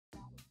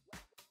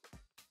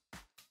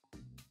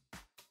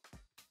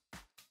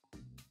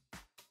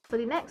So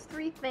the next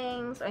three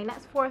things, or the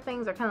next four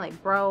things, are kind of like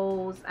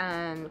brows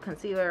and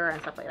concealer and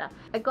stuff like that.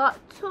 I got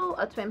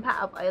a twin pack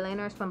of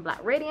eyeliners from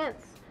Black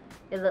Radiance.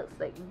 It looks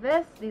like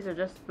this. These are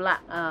just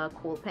black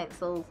kohl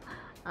pencils.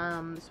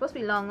 It's supposed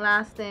to be long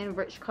lasting,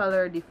 rich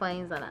color,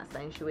 defines and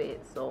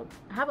accentuates. So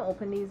I haven't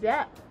opened these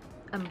yet.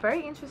 I'm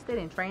very interested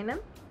in trying them.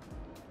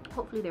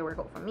 Hopefully they work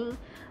out for me.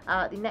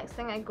 The next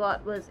thing I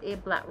got was a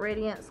Black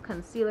Radiance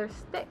concealer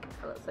stick.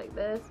 It looks like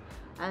this.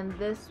 And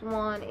this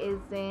one is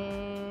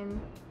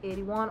in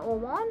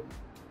 8101.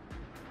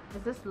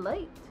 Is this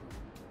light?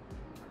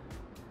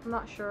 I'm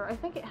not sure. I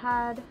think it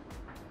had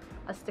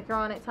a sticker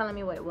on it telling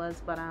me what it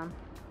was, but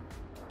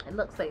it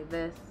looks like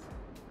this.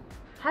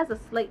 It has a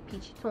slight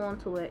peachy tone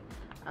to it.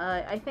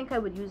 I think I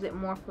would use it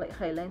more for like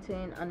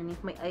highlighting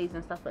underneath my eyes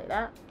and stuff like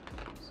that.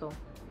 So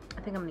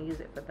I think I'm gonna use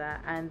it for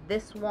that. And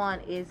this one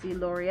is the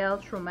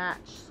L'Oreal True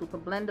Match Super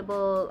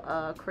Blendable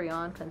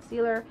Crayon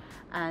Concealer,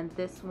 and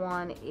this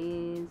one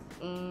is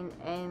in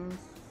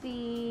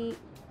N6,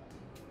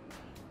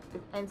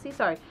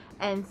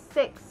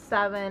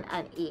 7,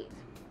 and 8,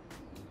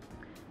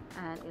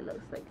 and it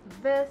looks like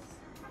this.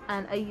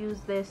 And I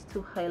use this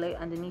to highlight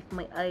underneath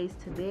my eyes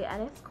today,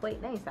 and it's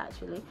quite nice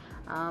actually.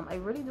 I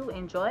really do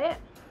enjoy it.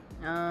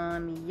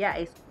 Yeah,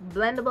 it's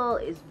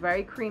blendable, it's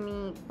very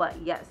creamy, but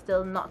yet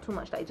still not too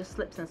much that it just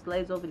slips and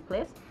slides over the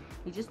place.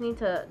 You just need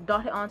to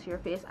dot it onto your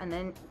face, and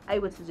then I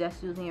would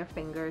suggest using your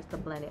fingers to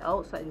blend it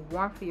out so that the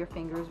warmth of your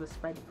fingers will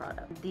spread the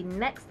product. The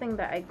next thing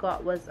that I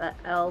got was a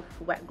e.l.f.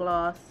 Wet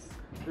Gloss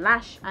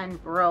Lash and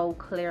Brow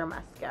Clear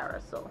Mascara.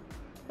 So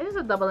it is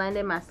a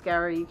double-ended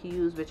mascara. You can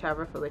use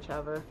whichever for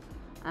whichever.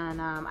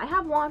 And I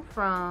have one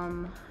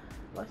from,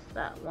 what's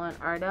that one,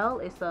 Ardell.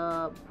 It's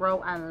a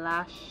brow and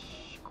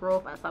lash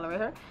growth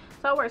accelerator,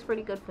 so it works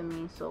pretty good for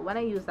me. So when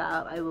I use that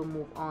up, I will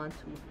move on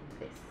to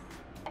this.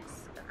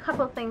 Next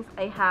couple of things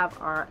I have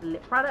are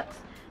lip products.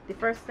 The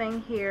first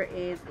thing here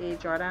is a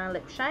Jordana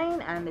Lip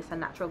Shine, and it's a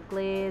natural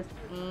glaze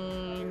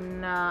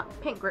in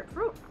pink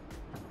grapefruit.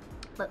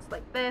 Looks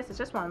like this. It's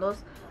just one of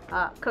those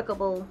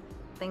clickable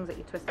things that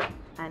you twist it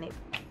and it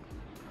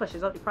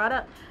pushes out the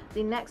product.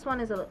 The next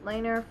one is a lip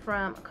liner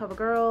from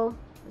CoverGirl.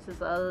 This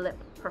is a Lip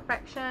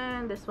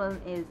Perfection. This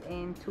one is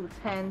in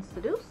 210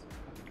 Seduce,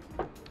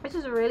 which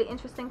is a really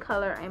interesting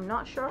color. I'm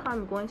not sure how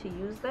I'm going to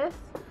use this.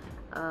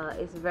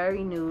 It's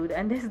very nude,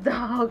 and this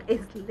dog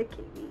is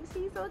licking me.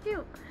 She's so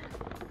cute.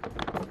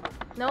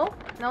 No?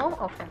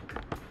 Okay.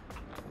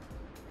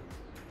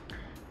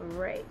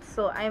 Right,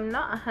 so I'm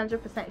not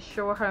 100%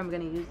 sure how I'm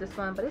going to use this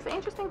one, but it's an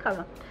interesting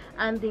color.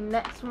 And the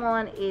next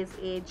one is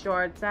a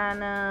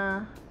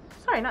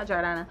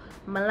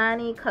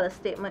Milani Color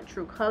Statement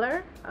True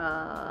Color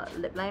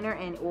lip liner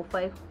in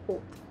 05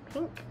 Hot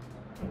Pink.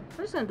 I'm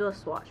just going to do a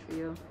swatch for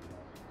you.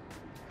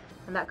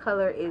 And that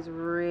color is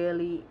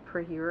really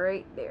pretty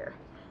right there.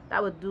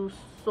 That would do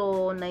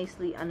so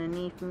nicely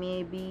underneath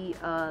maybe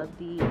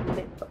the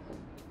lip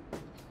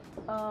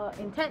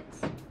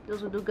Intense.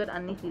 Those would do good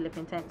underneath the lip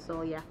Intense.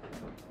 So yeah,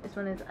 this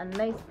one is a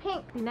nice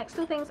pink. The next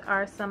two things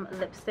are some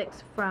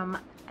lipsticks from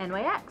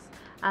NYX,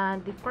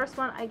 and the first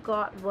one I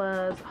got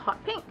was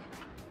Hot Pink,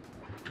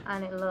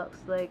 and it looks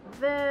like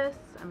this.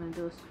 I'm gonna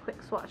do a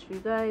quick swatch for you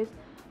guys,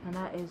 and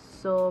that is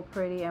so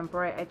pretty and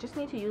bright. I just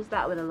need to use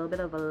that with a little bit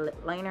of a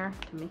lip liner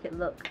to make it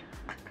look,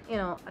 you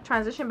know, a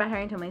transition better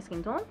into my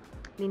skin tone.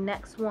 The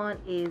next one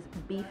is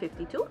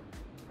B52,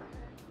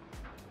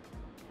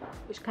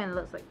 which kind of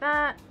looks like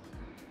that.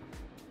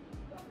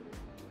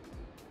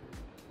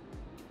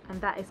 And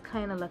that is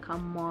kind of like a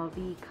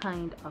mauve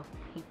kind of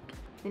pink.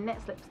 The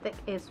next lipstick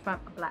is from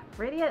Black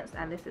Radiance,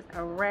 and this is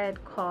a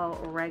red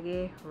called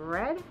Reggae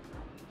Red.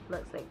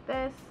 Looks like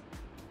this.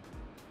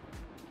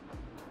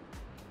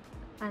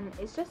 And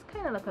it's just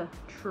kind of like a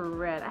true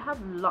red. I have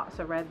lots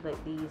of red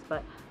like these,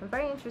 but I'm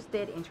very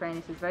interested in trying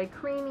this. It's very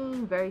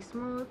creamy, very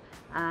smooth,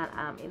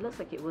 and it looks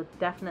like it will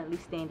definitely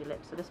stain the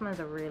lips. So this one is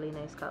a really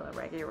nice color,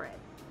 Reggae Red.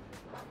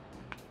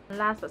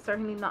 Last but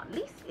certainly not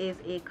least is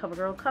a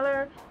CoverGirl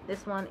color.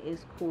 This one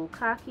is Cool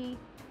Khaki.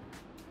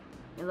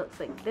 It looks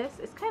like this.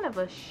 It's kind of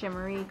a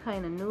shimmery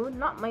kind of nude.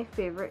 Not my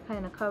favorite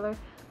kind of color,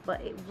 but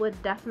it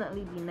would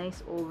definitely be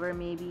nice over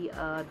maybe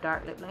a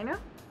dark lip liner.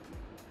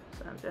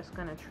 So I'm just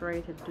gonna try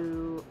to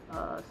do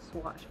a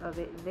swatch of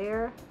it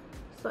there.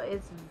 So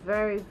it's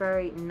very,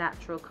 very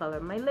natural color.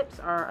 My lips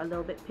are a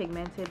little bit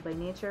pigmented by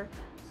nature,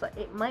 so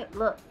it might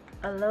look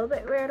a little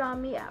bit weird on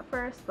me at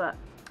first, but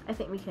I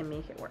think we can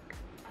make it work.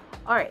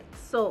 Alright,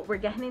 so we're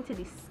getting into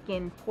the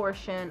skin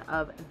portion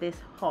of this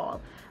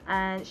haul,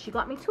 and she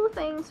got me two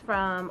things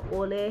from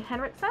Ole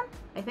Henriksen,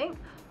 I think.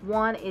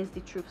 One is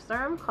the Truth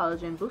Serum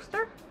Collagen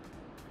Booster,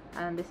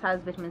 and this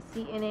has vitamin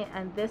C in it,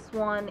 and this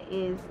one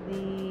is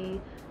the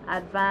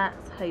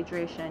Advanced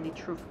Hydration, the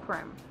Truth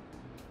Creme,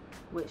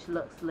 which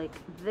looks like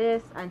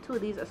this. And two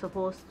of these are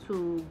supposed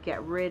to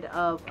get rid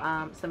of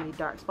some of the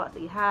dark spots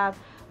that you have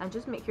and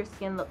just make your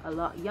skin look a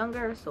lot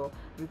younger. So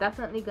I'm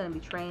definitely going to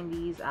be trying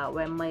these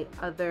when my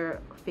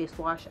other face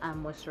wash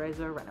and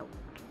moisturizer run out.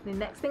 The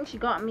next thing she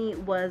got me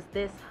was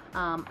this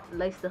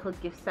nice little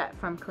gift set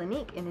from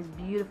Clinique in this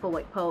beautiful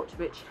white pouch,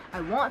 which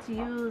I want to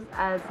use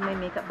as my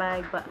makeup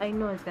bag, but I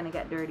know it's gonna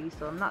get dirty,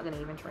 so I'm not gonna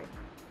even try.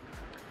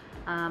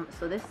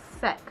 So this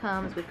set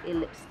comes with a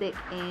lipstick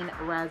in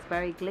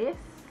raspberry glaze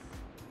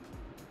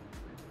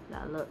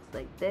that looks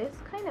like this,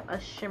 kind of a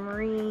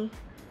shimmery,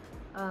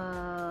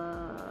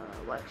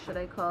 what should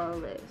I call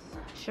this,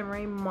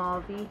 shimmery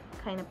mauvey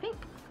kind of pink.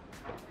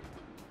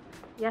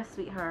 Yes,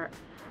 sweetheart.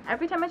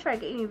 Every time I try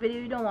to get you a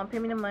video, you don't want to pay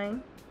me the money.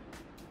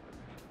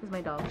 This is my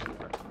dog.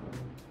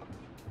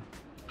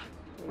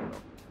 There you go.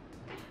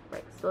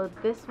 Right, so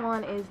this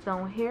one is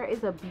down here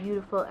is a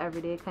beautiful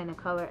everyday kind of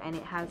color, and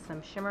it has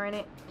some shimmer in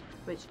it,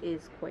 which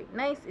is quite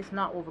nice. It's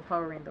not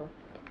overpowering though.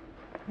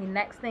 The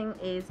next thing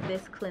is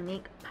this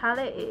Clinique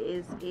palette. It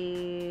is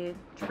a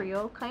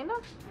trio kind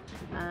of,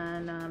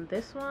 and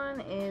this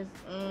one is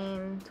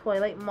in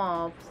Twilight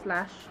Mauve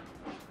slash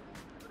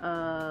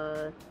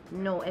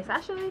no, it's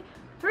actually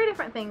 3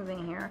 different things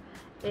in here.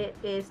 It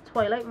is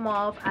Twilight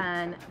Mauve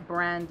and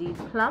Brandy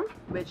Plum,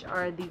 which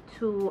are the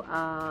 2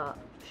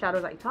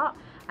 shadows at the top,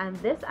 and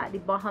this at the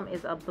bottom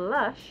is a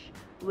blush,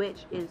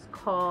 which is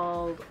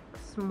called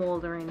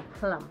Smoldering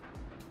Plum.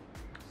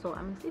 So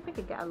I'm gonna see if I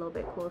could get a little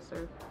bit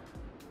closer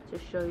to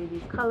show you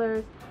these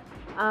colors.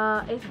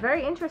 It's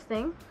very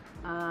interesting.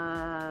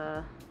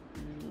 Yeah,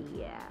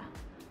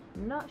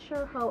 not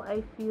sure how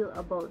I feel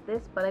about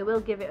this, but I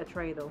will give it a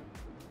try though.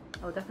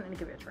 I'll definitely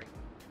give it a try.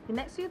 The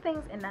next few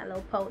things in that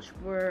little pouch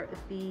were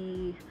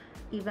the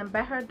Even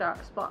Better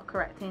Dark Spot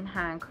Correcting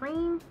Hand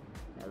Cream.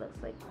 It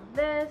looks like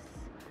this.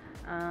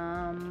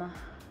 I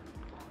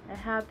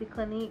have the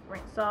Clinique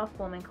Rinse Off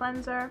Foaming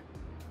Cleanser.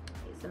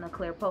 It's in a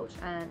clear pouch,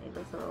 and it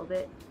looks a little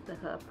bit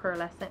like a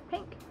pearlescent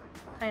pink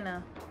kind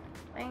of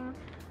thing.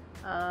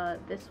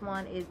 This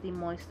one is the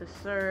Moisture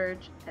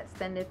Surge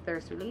Extended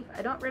Thirst Relief.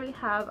 I don't really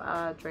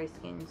have dry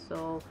skin,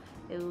 so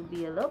it will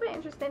be a little bit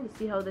interesting to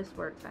see how this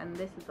works. And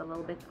this is a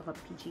little bit of a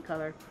peachy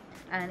color,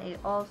 and it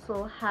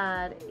also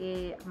had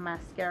a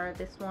mascara.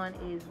 This one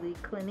is the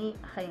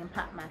Clinique High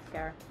Impact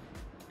Mascara,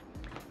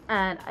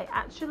 and I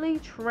actually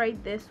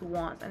tried this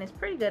once, and it's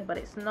pretty good, but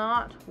it's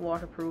not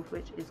waterproof,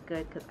 which is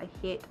good because I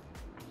hate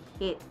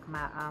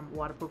my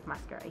waterproof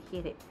mascara. I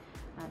hate it.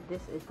 And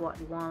this is what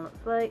the one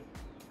looks like.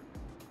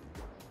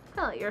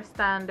 Kind of like your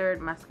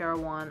standard mascara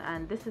one,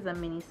 and this is a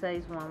mini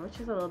size one, which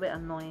is a little bit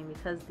annoying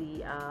because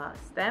the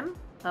stem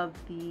of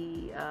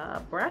the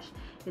brush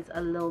is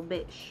a little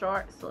bit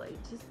short, so it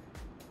just,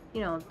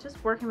 you know,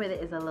 just working with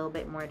it is a little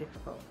bit more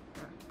difficult.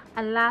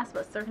 And last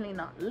but certainly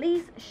not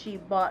least, she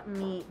bought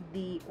me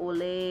the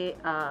Olay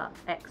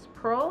X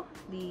Pro,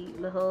 the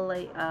little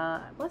like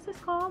what's this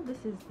called?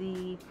 This is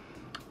the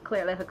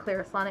clear, like a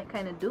Clarisonic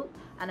kind of dupe,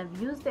 and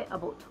I've used it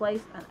about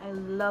twice, and I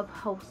love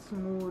how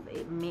smooth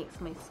it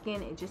makes my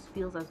skin. It just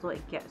feels as though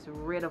it gets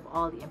rid of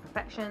all the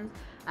imperfections,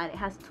 and it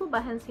has 2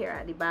 buttons here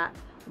at the back,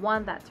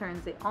 one that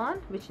turns it on,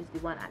 which is the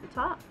one at the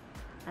top,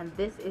 and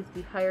this is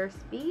the higher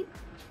speed,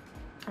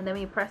 and then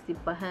when you press the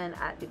button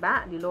at the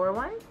back, the lower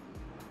one,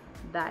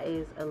 that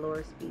is a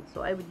lower speed.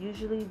 So I would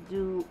usually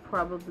do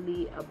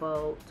probably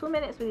about 2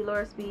 minutes with the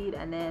lower speed,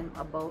 and then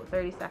about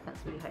 30 seconds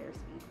with the higher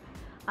speed.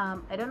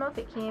 I don't know if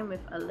it came with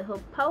a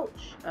little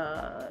pouch.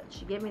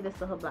 She gave me this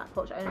little black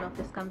pouch. I don't know if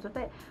this comes with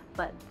it,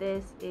 but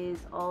this is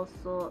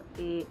also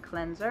a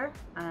cleanser,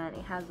 and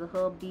it has the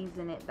little beads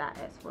in it that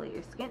exfoliate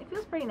your skin. It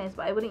feels pretty nice,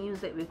 but I wouldn't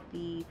use it with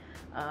the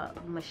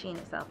machine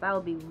itself. That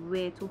would be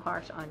way too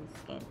harsh on the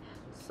skin.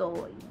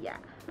 So yeah,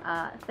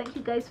 thank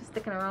you guys for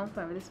sticking around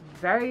for this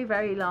very,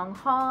 very long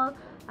haul.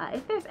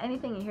 If there's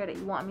anything in here that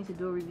you want me to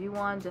do a review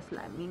on, just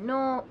let me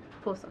know.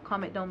 Post a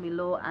comment down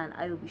below, and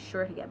I will be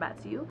sure to get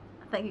back to you.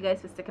 Thank you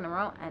guys for sticking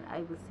around, and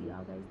I will see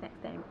y'all guys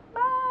next time. Bye.